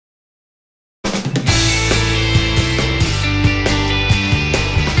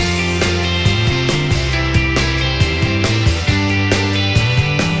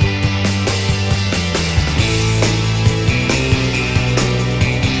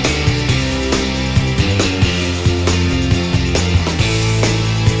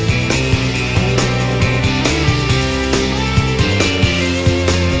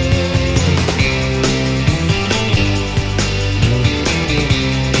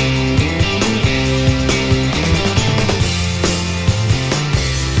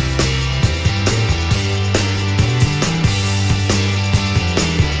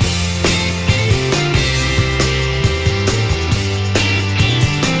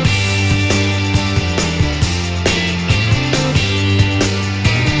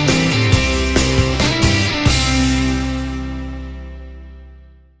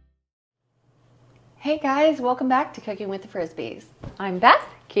guys, welcome back to Cooking with the Frisbys. I'm Beth,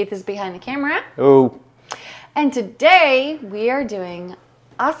 Keith is behind the camera. Oh. And today we are doing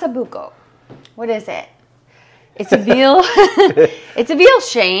ossu. What is it? It's a veal, it's a veal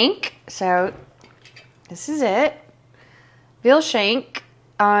shank. So this is it. Veal shank.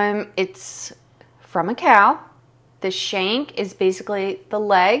 It's from a cow. The shank is basically the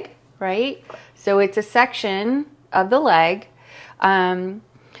leg, right? So it's a section of the leg.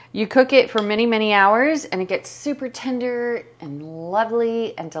 You cook it for many, many hours and it gets super tender and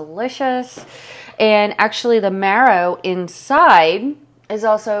lovely and delicious. And actually the marrow inside is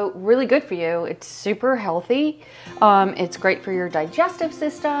also really good for you. It's super healthy. It's great for your digestive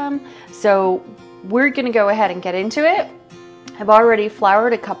system. So we're gonna go ahead and get into it. I've already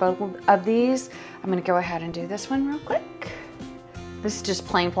floured a couple of these. I'm gonna go ahead and do this one real quick. This is just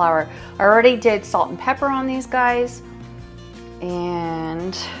plain flour. I already did salt and pepper on these guys.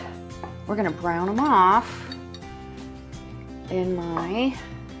 And we're gonna brown them off in my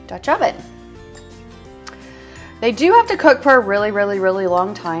Dutch oven. They do have to cook for a really, really, really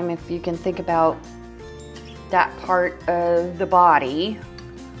long time if you can think about that part of the body.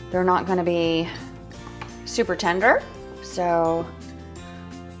 They're not gonna be super tender, so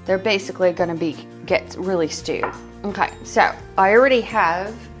they're basically gonna get really stewed. Okay, so I already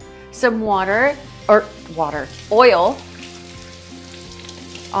have some oil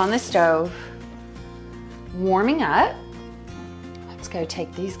on the stove, warming up. Let's go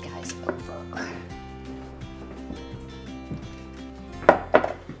take these guys over.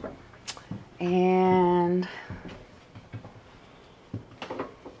 And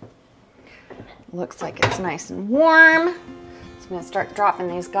looks like it's nice and warm. So I'm gonna start dropping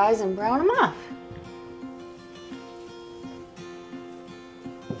these guys and brown them off.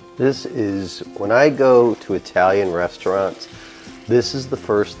 This is, when I go to Italian restaurants, this is the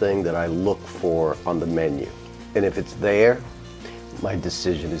first thing that I look for on the menu. And if it's there, my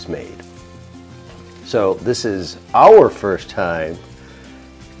decision is made. So this is our first time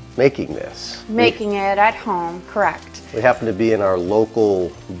making this. Making it at home, correct. We happen to be in our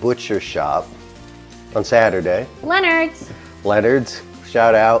local butcher shop on Saturday. Leonard's,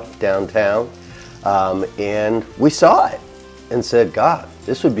 shout out, downtown. And we saw it and said, God,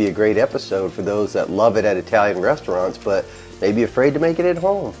 this would be a great episode for those that love it at Italian restaurants, but may be afraid to make it at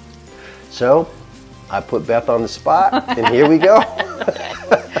home. So I put Beth on the spot, and here we go.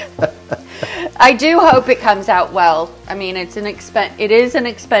 I do hope it comes out well. I mean, it is an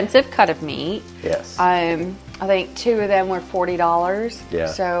expensive cut of meat. Yes. I think 2 of them were $40. Yeah.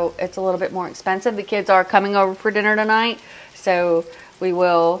 So it's a little bit more expensive. The kids are coming over for dinner tonight, so we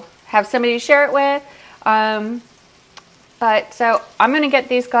will have somebody to share it with. So I'm gonna get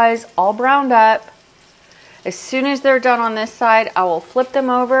these guys all browned up. As soon as they're done on this side, I will flip them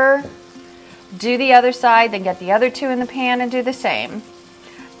over, do the other side, then get the other 2 in the pan and do the same.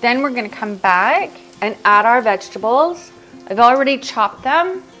 Then we're gonna come back and add our vegetables. I've already chopped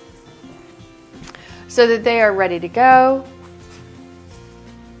them so that they are ready to go.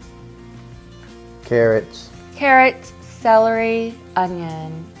 Carrots, celery,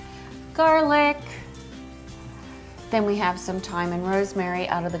 onion, garlic. Then we have some thyme and rosemary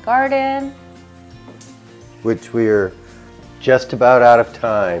out of the garden. which we are just about out of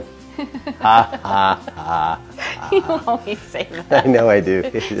time. Ha, ha, ha. You always say that. I know I do. I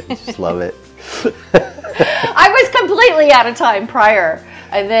just love it. I was completely out of time prior.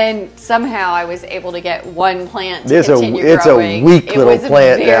 And then somehow I was able to get one plant to continue growing. It's a weak little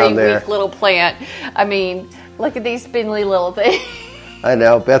plant down there. It was a very weak little plant. I mean, look at these spindly little things. I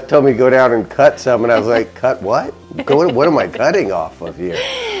know. Beth told me to go down and cut some, and I was like, cut what? What am I cutting off of here?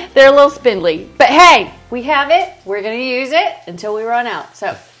 They're a little spindly. But hey, we have it. We're going to use it until we run out.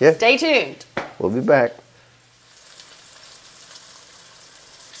 So yeah. Stay tuned. We'll be back.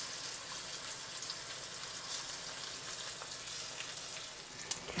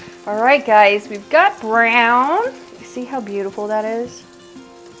 All right, guys, we've got brown. You see how beautiful that is?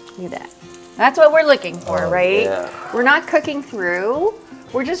 Look at that. That's what we're looking for, right? Yeah. We're not cooking through.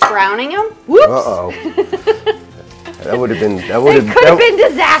 We're just browning them. Whoops. Uh-oh. That would have been It could have been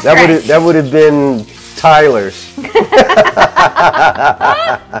disastrous. That would have been Tyler's.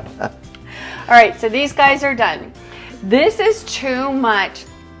 All right, so these guys are done. This is too much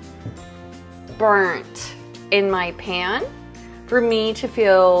burnt in my pan for me to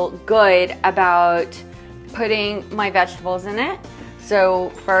feel good about putting my vegetables in it. So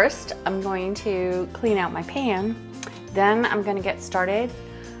first, I'm going to clean out my pan. Then I'm going to get started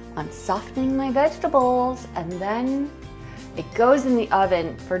on softening my vegetables, and then it goes in the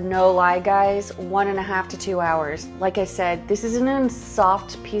oven for, no lie guys, 1.5 to 2 hours. Like I said, this isn't a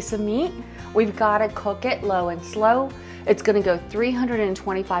soft piece of meat. We've got to cook it low and slow. It's going to go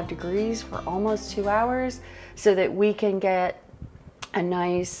 325 degrees for almost 2 hours so that we can get a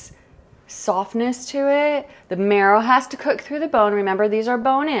nice softness to it. The marrow has to cook through the bone. Remember, these are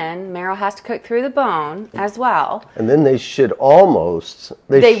bone in. Marrow has to cook through the bone as well. And then they should almost,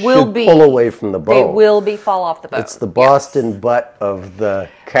 they will should pull away from the bone. They will be fall off the bone. It's the Boston butt of the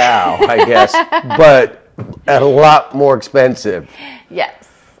cow, I guess, but at a lot more expensive. Yes,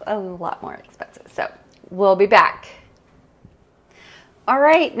 a lot more expensive. So we'll be back. All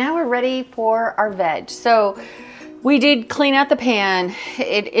right, now we're ready for our veg. So we did clean out the pan.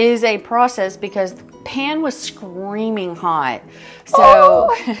 It is a process because the pan was screaming hot.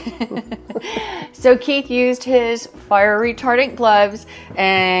 So, so Keith used his fire retardant gloves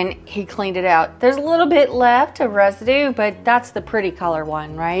and he cleaned it out. There's a little bit left of residue, but that's the pretty color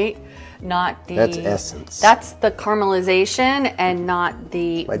one, right? Not the... That's essence. That's the caramelization and not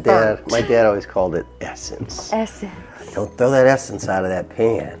the My dad always called it essence. Essence. Don't throw that essence out of that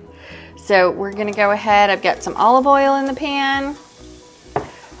pan. So we're gonna go ahead. I've got some olive oil in the pan.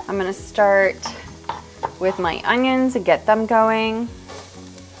 I'm gonna start with my onions and get them going.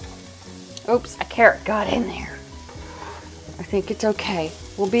 Oops, a carrot got in there. I think it's okay.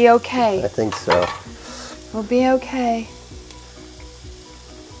 We'll be okay. I think so. We'll be okay.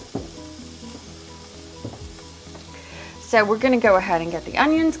 So we're gonna go ahead and get the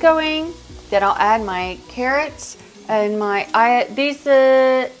onions going. Then I'll add my carrots and these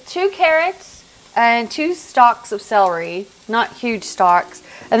 2 carrots and 2 stalks of celery, not huge stalks.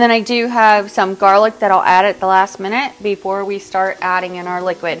 And then I do have some garlic that I'll add at the last minute before we start adding in our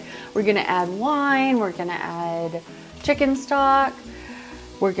liquid. We're gonna add wine, we're gonna add chicken stock,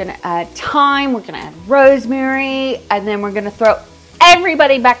 we're gonna add thyme, we're gonna add rosemary, and then we're gonna throw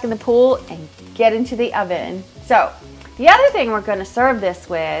everybody back in the pool and get into the oven. So the other thing we're gonna serve this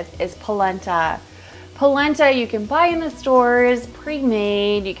with is polenta. Polenta you can buy in the stores,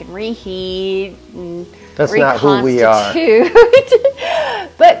 pre-made, you can reheat and That's not who we are.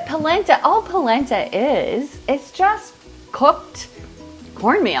 But polenta, all polenta is, it's just cooked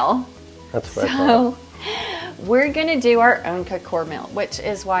cornmeal. That's what I So we're gonna do our own cooked cornmeal, which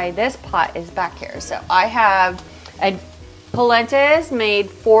is why this pot is back here. So I have, polenta is made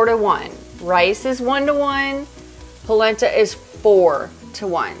 4 to 1. Rice is 1 to 1. Polenta is 4 to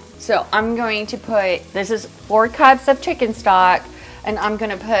 1. So I'm going to put, this is 4 cups of chicken stock, and I'm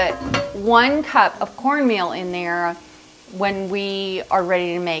gonna put 1 cup of cornmeal in there when we are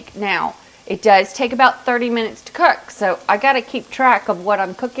ready to make. Now, it does take about 30 minutes to cook, so I gotta keep track of what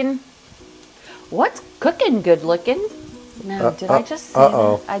I'm cooking. What's cooking good looking? No, did I just say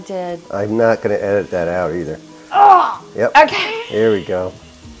that? I did. I'm not gonna edit that out either. Oh! Yep. Okay. Here we go.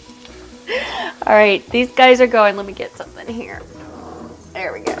 All right, these guys are going. Let me get something here.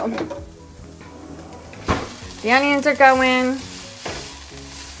 There we go. The onions are going.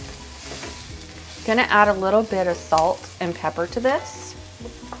 Gonna add a little bit of salt and pepper to this.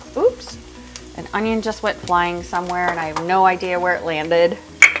 Oops. An onion just went flying somewhere and I have no idea where it landed.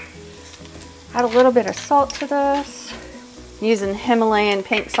 Add a little bit of salt to this. Using Himalayan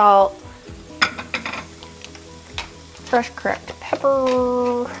pink salt. Fresh cracked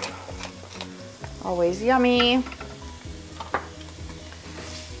pepper. Always yummy.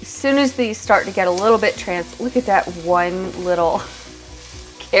 As soon as these start to get a little bit look at that one little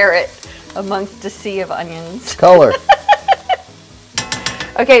carrot amongst a sea of onions. Color.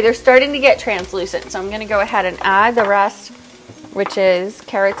 Okay, they're starting to get translucent, so I'm going to go ahead and add the rest, which is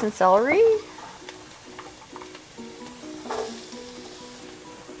carrots and celery.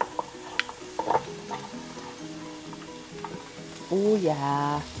 Oh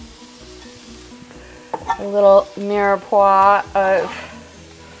yeah. A little mirepoix of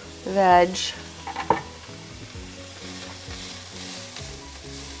veg.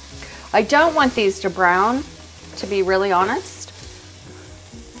 I don't want these to brown, to be really honest.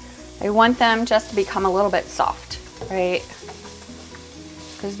 I want them just to become a little bit soft, right?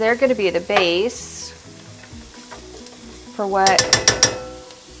 Because they're going to be the base for what,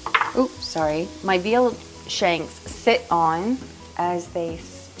 oops, sorry, my veal shanks sit on as they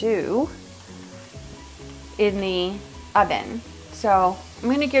stew in the oven. So I'm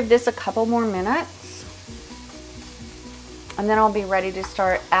going to give this a couple more minutes. And then I'll be ready to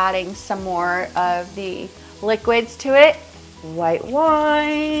start adding some more of the liquids to it. White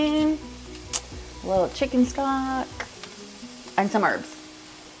wine, a little chicken stock, and some herbs.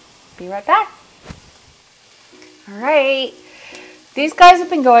 Be right back. All right, these guys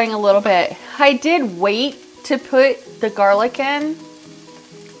have been going a little bit. I did wait to put the garlic in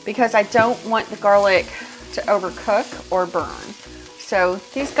because I don't want the garlic to overcook or burn. So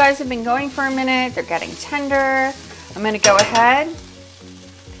these guys have been going for a minute. They're getting tender. I'm going to go ahead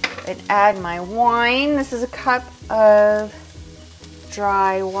and add my wine. This is a cup of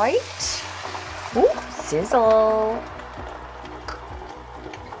dry white. Ooh, sizzle.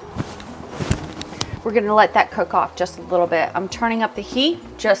 We're going to let that cook off just a little bit. I'm turning up the heat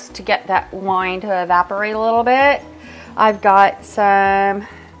just to get that wine to evaporate a little bit. I've got some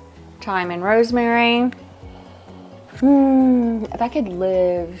thyme and rosemary. If I could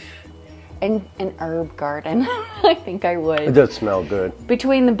live in an herb garden, I think I would. It does smell good.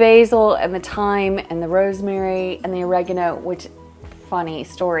 Between the basil and the thyme and the rosemary and the oregano, which, funny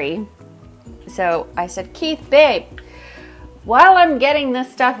story. So I said, Keith, babe, while I'm getting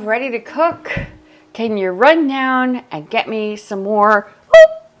this stuff ready to cook, can you run down and get me some more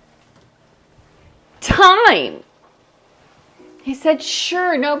thyme? He said,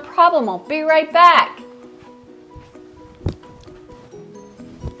 sure, no problem. I'll be right back.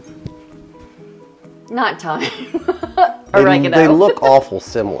 Not thyme. Oregano. They look awful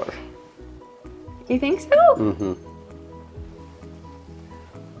similar. You think so? Mm-hmm.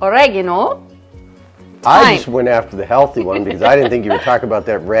 Oregano. I just went after the healthy one because I didn't think you were talking about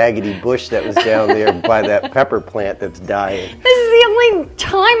that raggedy bush that was down there by that pepper plant that's dying. This is the only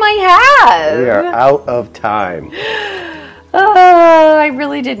time I have. We are out of time. Oh, I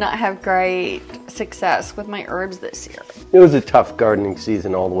really did not have great success with my herbs this year. It was a tough gardening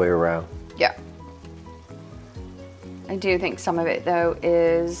season all the way around. Yeah. I do think some of it, though,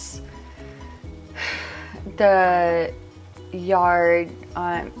 is the yard,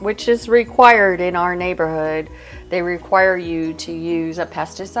 which is required in our neighborhood. They require you to use a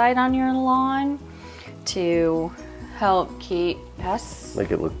pesticide on your lawn to help keep pests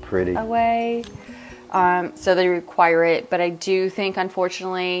Make it look pretty. away. So they require it, but I do think,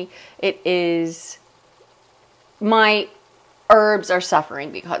 unfortunately, it is, my herbs are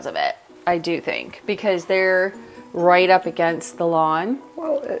suffering because of it. I do think, because they're right up against the lawn.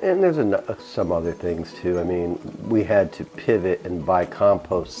 Well, and there's some other things too. I mean, we had to pivot and buy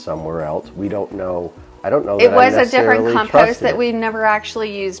compost somewhere else. We don't know. I don't know. It was a different compost that we never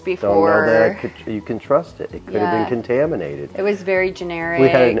actually used before. Don't know that you can trust it. It could have been contaminated. It was very generic.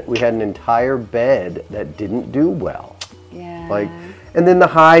 We had an entire bed that didn't do well. Yeah. And then the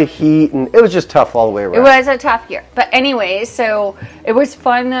high heat, and it was just tough all the way around. It was a tough year. But anyway, so it was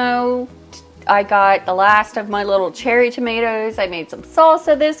fun though. I got the last of my little cherry tomatoes. I made some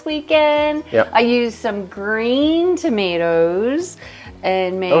salsa this weekend. Yep. I used some green tomatoes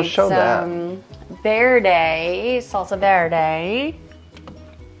and made some verde, salsa verde.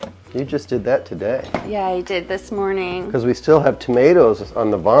 You just did that today. Yeah, I did this morning. Because we still have tomatoes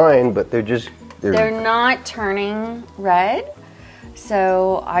on the vine, but they're not turning red.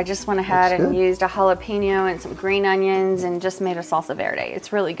 So I just went ahead and used a jalapeno and some green onions and just made a salsa verde.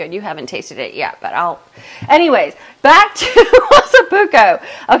 It's really good. You haven't tasted it yet, but anyways, back to Ossu Buco.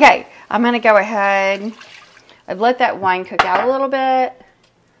 Okay, I'm going to go ahead. I've let that wine cook out a little bit.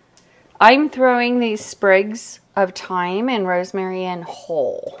 I'm throwing these sprigs of thyme and rosemary in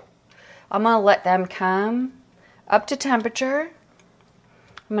whole. I'm going to let them come up to temperature.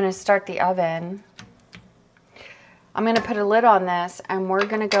 I'm going to start the oven. I'm going to put a lid on this and we're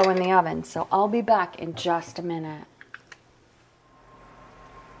going to go in the oven. So I'll be back in just a minute.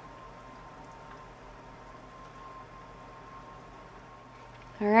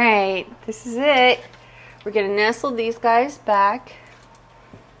 All right, this is it. We're going to nestle these guys back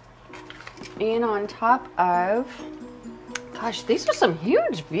in on top of, gosh, these are some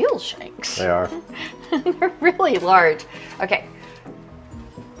huge veal shanks. They are. They're really large. Okay.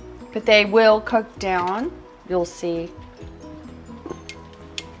 But they will cook down. You'll see.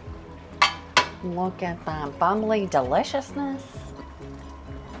 Look at that bubbly deliciousness.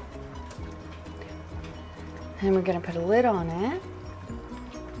 And we're going to put a lid on it.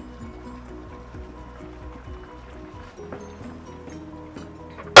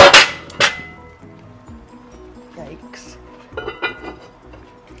 Yikes.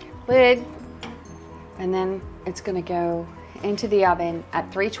 Lid. And then it's going to go into the oven at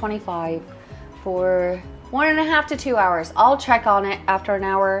 325 for 1.5 to 2 hours. I'll check on it after an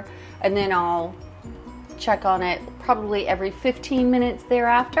hour, and then I'll check on it probably every 15 minutes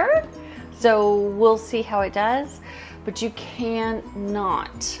thereafter. So we'll see how it does, but you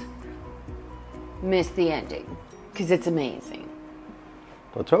cannot miss the ending because it's amazing.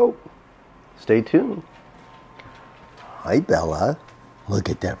 Let's hope. Stay tuned. Hi, Bella. Look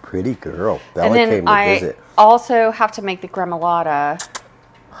at that pretty girl. Bella came to visit. I also have to make the gremolata.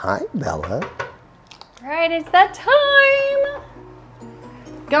 Hi, Bella. All right, it's that time.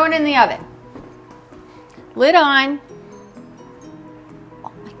 Going in the oven. Lid on.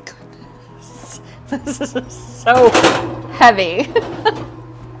 This is so heavy.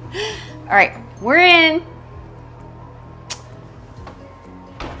 All right, we're in.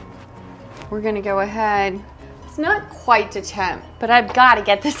 We're gonna go ahead. It's not quite to temp, but I've got to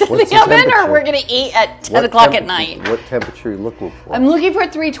get this in the oven or we're gonna eat at 10 o'clock at night. What temperature are you looking for? I'm looking for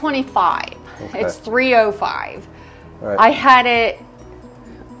 325. Okay. It's 305. Right. I had it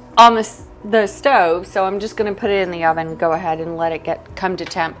on the stove, so I'm just gonna put it in the oven. Go ahead and let it come to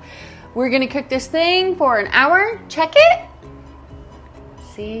temp. We're gonna cook this thing for an hour. Check it.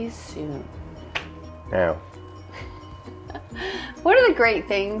 See you soon. Now. One of the great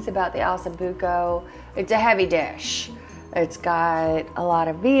things about the Ossu Buco, it's a heavy dish. It's got a lot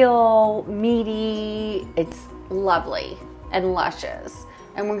of veal, meaty. It's lovely and luscious.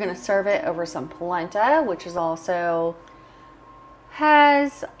 And we're gonna serve it over some polenta, which is also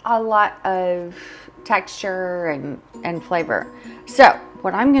has a lot of texture and flavor. So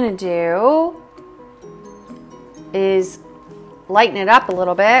what I'm gonna do is lighten it up a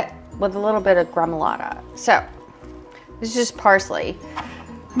little bit with a little bit of gremolata. So this is just parsley.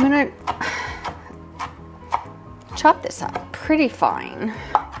 I'm gonna chop this up pretty fine.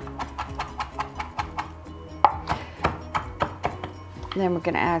 Then we're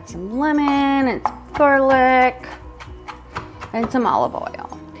gonna add some lemon and some garlic and some olive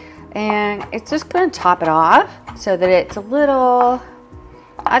oil. And it's just gonna top it off so that it's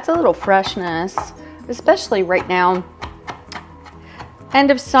adds a little freshness, especially right now. End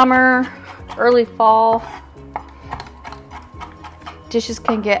of summer, early fall. Dishes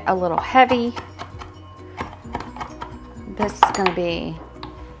can get a little heavy. This is gonna be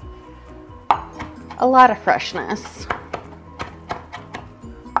a lot of freshness.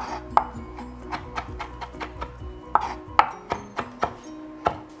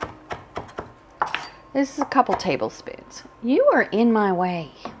 This is a couple tablespoons. You are in my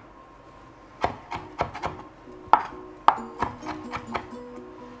way.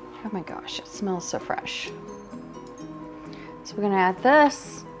 Oh my gosh, it smells so fresh. So we're gonna add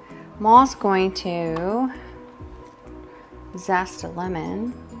this. I'm also going to zest a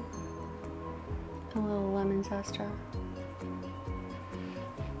lemon. A little lemon zester.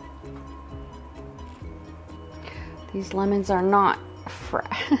 These lemons are not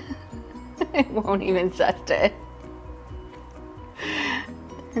fresh. It won't even zest it.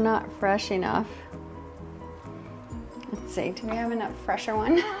 They're not fresh enough. Let's see, do we have enough fresher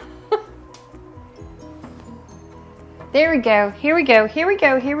one? There we go, here we go, here we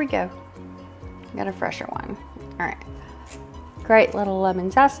go, here we go. Got a fresher one. All right, great little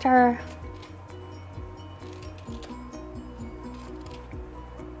lemon zester.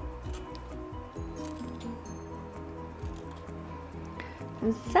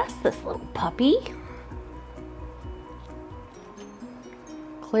 Zest this little puppy.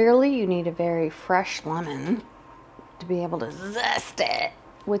 Clearly you need a very fresh lemon to be able to zest it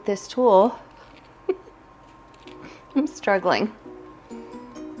with this tool. I'm struggling.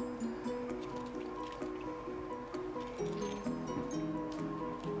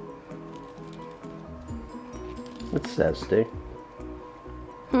 It's zesty.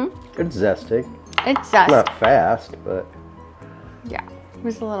 Hmm? It's zesty. It's zesty. Not fast, but yeah, it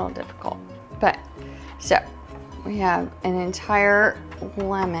was a little difficult. But so we have an entire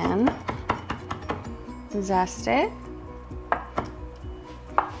lemon zested.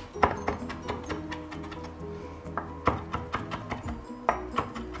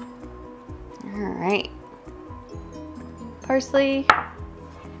 All right, parsley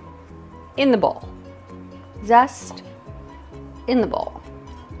in the bowl, zest in the bowl,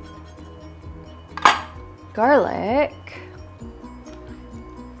 garlic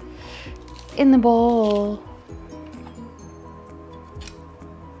in the bowl.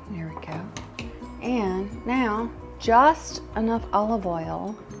 There we go. And now just enough olive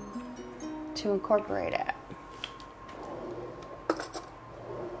oil to incorporate it.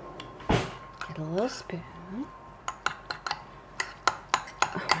 Get a little spoon.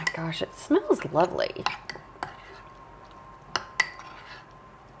 Oh my gosh, it smells lovely.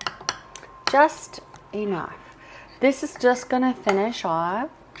 Just enough. This is just gonna finish off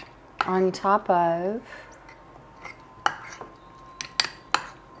on top of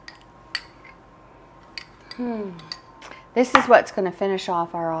this is what's going to finish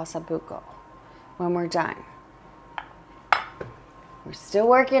off our Ossu Buco when we're done. We're still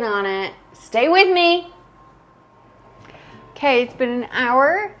working on it. Stay with me. Okay, it's been an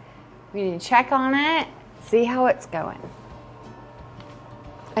hour. We need to check on it, see how it's going.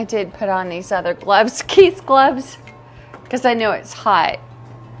 I did put on these other gloves, Keith's gloves, because I know it's hot.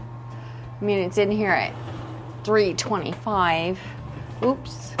 I mean, it's in here at 325.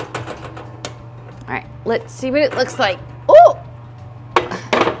 Oops. right, let's see what it looks like. Oh!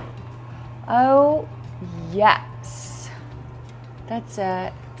 Oh, yes. That's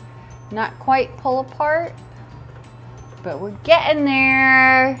it. Not quite pull apart, but we're getting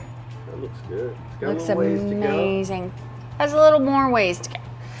there. That looks good. Looks amazing. Has a little more ways to go.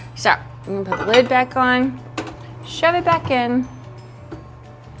 So, I'm gonna put the lid back on, shove it back in,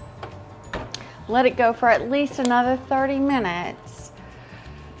 let it go for at least another 30 minutes.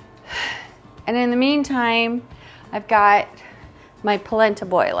 And in the meantime, I've got my polenta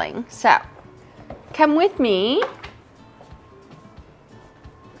boiling. So, come with me.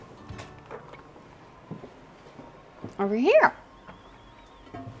 Over here.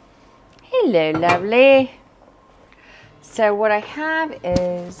 Hello, lovely. So what I have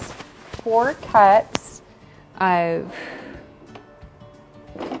is 4 cups of,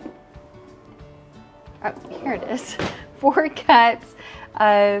 oh, here it is, 4 cups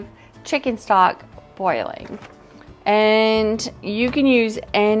of chicken stock boiling. And you can use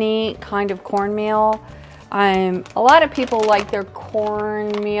any kind of cornmeal. A lot of people like their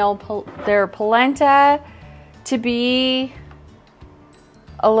cornmeal, their polenta to be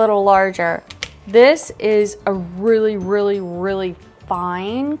a little larger. This is a really, really, really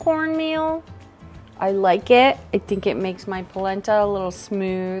fine cornmeal. I like it. I think it makes my polenta a little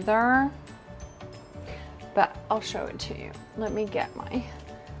smoother. But I'll show it to you. Let me get my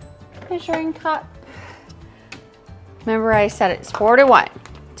measuring cup. Remember I said it's 4 to 1.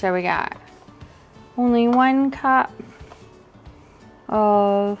 So we got only 1 cup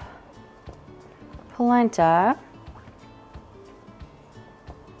of polenta.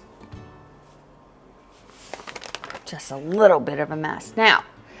 Just a little bit of a mess. Now,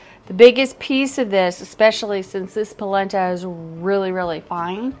 the biggest piece of this, especially since this polenta is really, really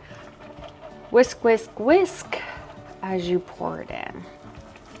fine, whisk, whisk, whisk as you pour it in.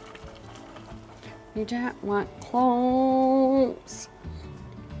 You don't want cloves.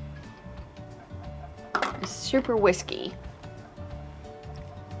 It's super whisky.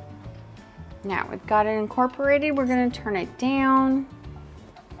 Now we've got it incorporated. We're going to turn it down.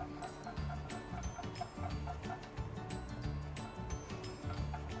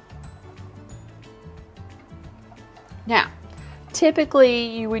 Now, typically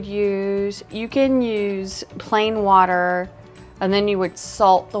you can use plain water and then you would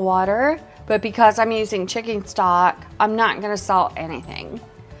salt the water, but because I'm using chicken stock, I'm not gonna salt anything.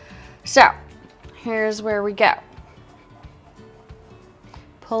 So, here's where we go.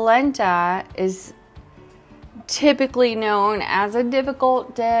 Polenta is typically known as a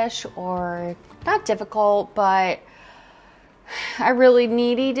difficult dish, or not difficult, but a really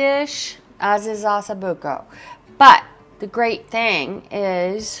needy dish, as is osso buco. But the great thing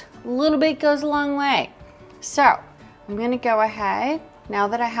is a little bit goes a long way. So I'm going to go ahead, now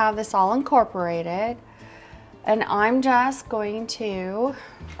that I have this all incorporated, and I'm just going to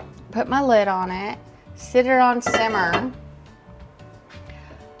put my lid on it, sit it on simmer,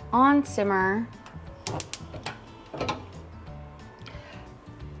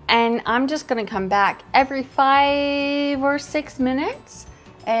 and I'm just going to come back every 5 or 6 minutes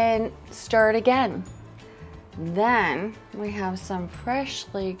and stir it again. Then we have some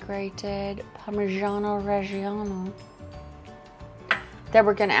freshly grated Parmigiano Reggiano that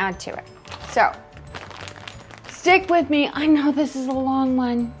we're going to add to it. So stick with me. I know this is a long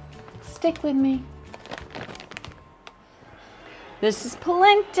one. Stick with me. This is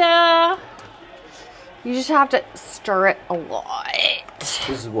polenta. You just have to stir it a lot. This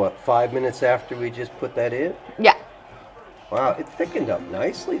is what, 5 minutes after we just put that in? Yeah. Wow, it thickened up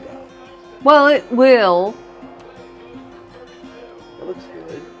nicely though. Well, it will. That looks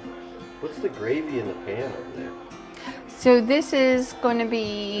good. What's the gravy in the pan over there? So this is going to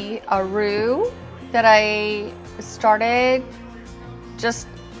be a roux that I started, just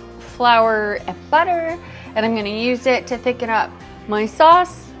flour and butter, and I'm going to use it to thicken up my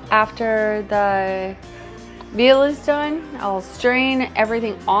sauce. After the veal is done, I'll strain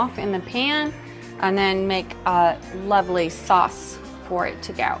everything off in the pan and then make a lovely sauce for it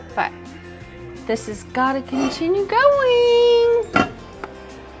to go. But this has got to continue going.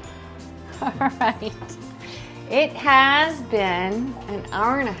 All right. It has been an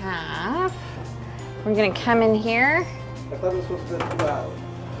hour and a half. We're going to come in here. I thought it was supposed to be 2 hours.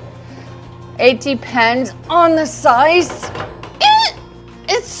 It depends on the size.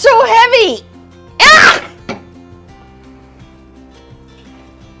 It's so heavy. Ah!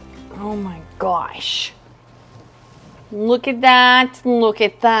 Oh my gosh. Look at that. Look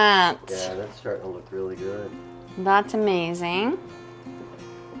at that. Yeah, that's starting to look really good. That's amazing.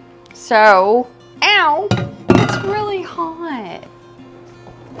 So, ow, it's really hot.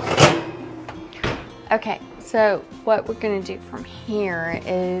 Okay, so what we're gonna do from here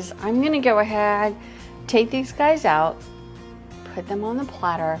is I'm gonna go ahead, take these guys out, put them on the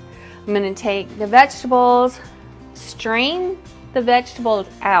platter. I'm gonna take the vegetables, strain the vegetables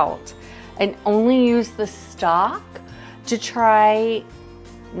out, and only use the stock to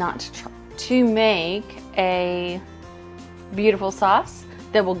to make a beautiful sauce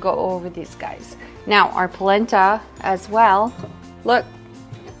that will go over these guys. Now our polenta as well. Look,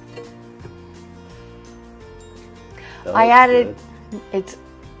 I added, it's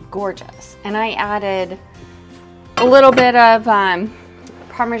gorgeous, and I added a little bit of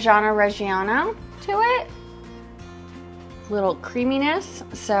Parmigiano Reggiano to it, little creaminess,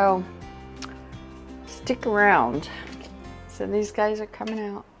 so stick around. So these guys are coming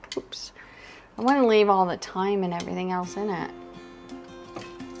out. Oops, I want to leave all the thyme and everything else in it.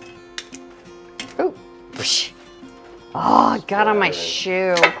 Oh, it got on my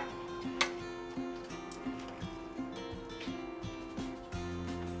shoe.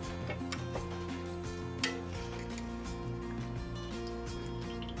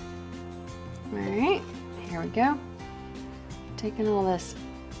 All right, here we go. Taking all this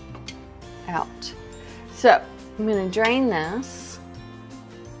out. So I'm going to drain this,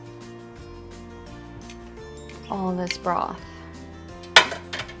 all of this broth. I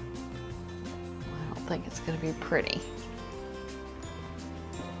don't think it's going to be pretty.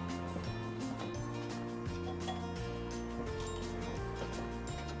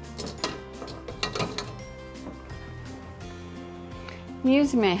 I'm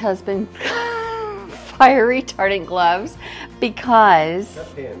using my husband's fire retardant gloves because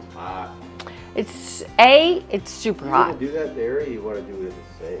That pan's hot. it's super hot. You want to do that there, or you want to do it in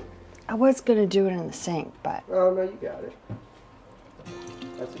the sink? I was gonna do it in the sink, but Oh no, you got it.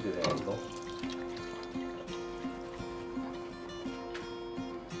 That's a good angle.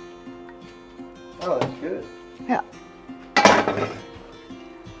 Oh, that's good. yeah.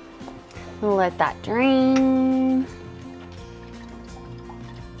 We'll let that drain.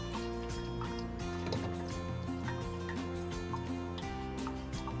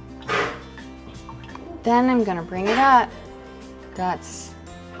 Then I'm gonna bring it up. That's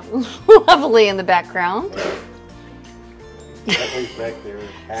lovely in the background. That one's back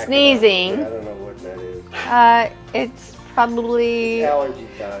there. Sneezing. I don't know what that is. It's probably Allergy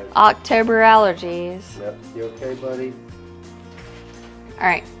time. October allergies. Yep. You okay, buddy? All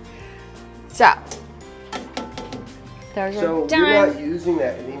right. So those So are done. you're not using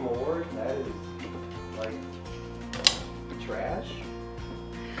that anymore? That is like trash?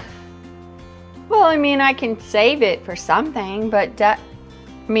 Well, I mean, I can save it for something, but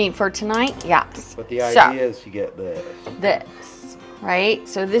for tonight, yes. But the idea is to get this. This, right?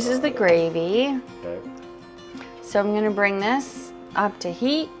 So this is the gravy. Okay. So I'm gonna bring this up to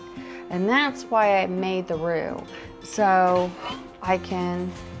heat, and that's why I made the roux. So I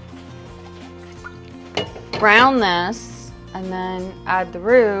can brown this and then add the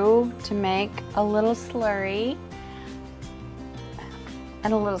roux to make a little slurry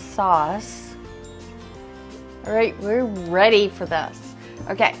and a little sauce. All right, we're ready for this.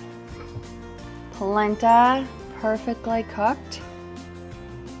 Okay, polenta perfectly cooked.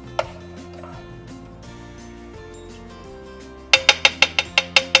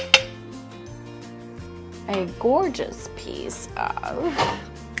 A gorgeous piece of,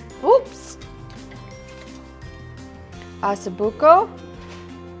 oops, Ossu Bocu.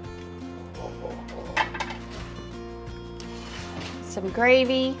 Some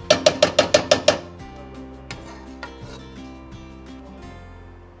gravy.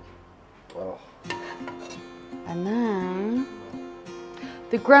 Oh. And then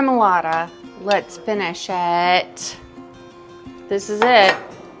the gremolata. Let's finish it. This is it.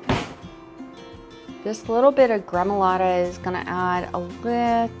 This little bit of gremolata is gonna add a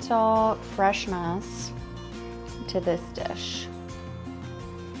little freshness to this dish.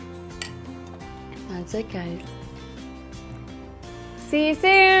 That's it, guys. See you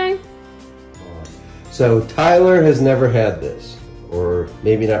soon. So Tyler has never had this, or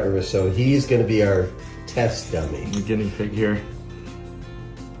maybe not ever, so he's going to be our test dummy. The guinea pig here.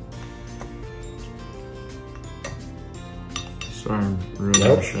 Sorry, I'm ruining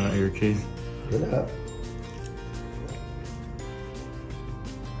your shot here, Keith. Good up.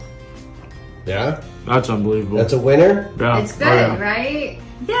 Yeah? That's unbelievable. That's a winner? Yeah. It's good, Oh, yeah. right?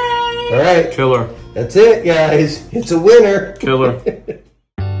 Yay! All right. Killer. That's it, guys. It's a winner. Killer.